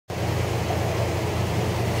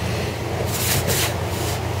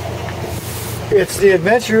It's the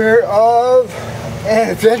adventures of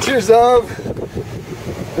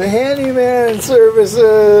the handyman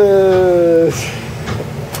services.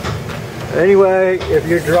 Anyway, if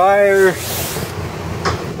your dryer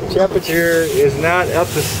temperature is not up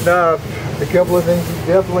to snuff, a couple of things you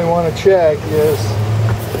definitely want to check is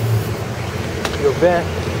your vent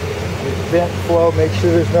flow. Make sure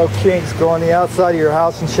there's no kinks. Go on the outside of your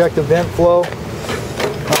house and check the vent flow.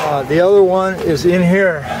 The other one is in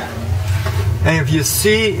here. And if you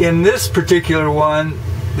see in this particular one,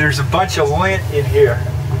 there's a bunch of lint in here.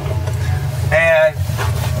 And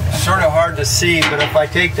it's sort of hard to see, but if I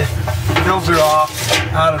take the filter off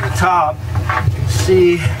out of the top, you can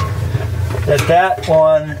see that that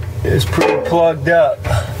one is pretty plugged up.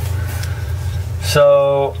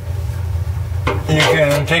 So you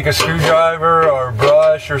can take a screwdriver or a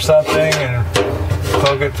brush or something and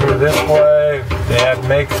poke it through this way. They have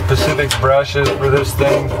make specific brushes for this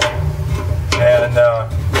thing. And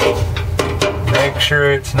make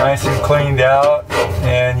sure it's nice and cleaned out,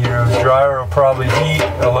 and your dryer will probably heat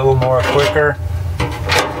a little more quicker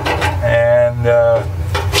and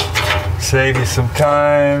save you some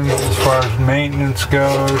time as far as maintenance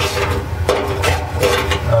goes.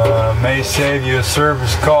 May save you a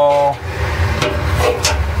service call.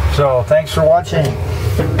 So thanks for watching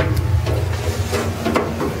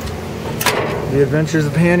The Adventures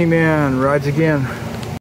of Handyman rides again.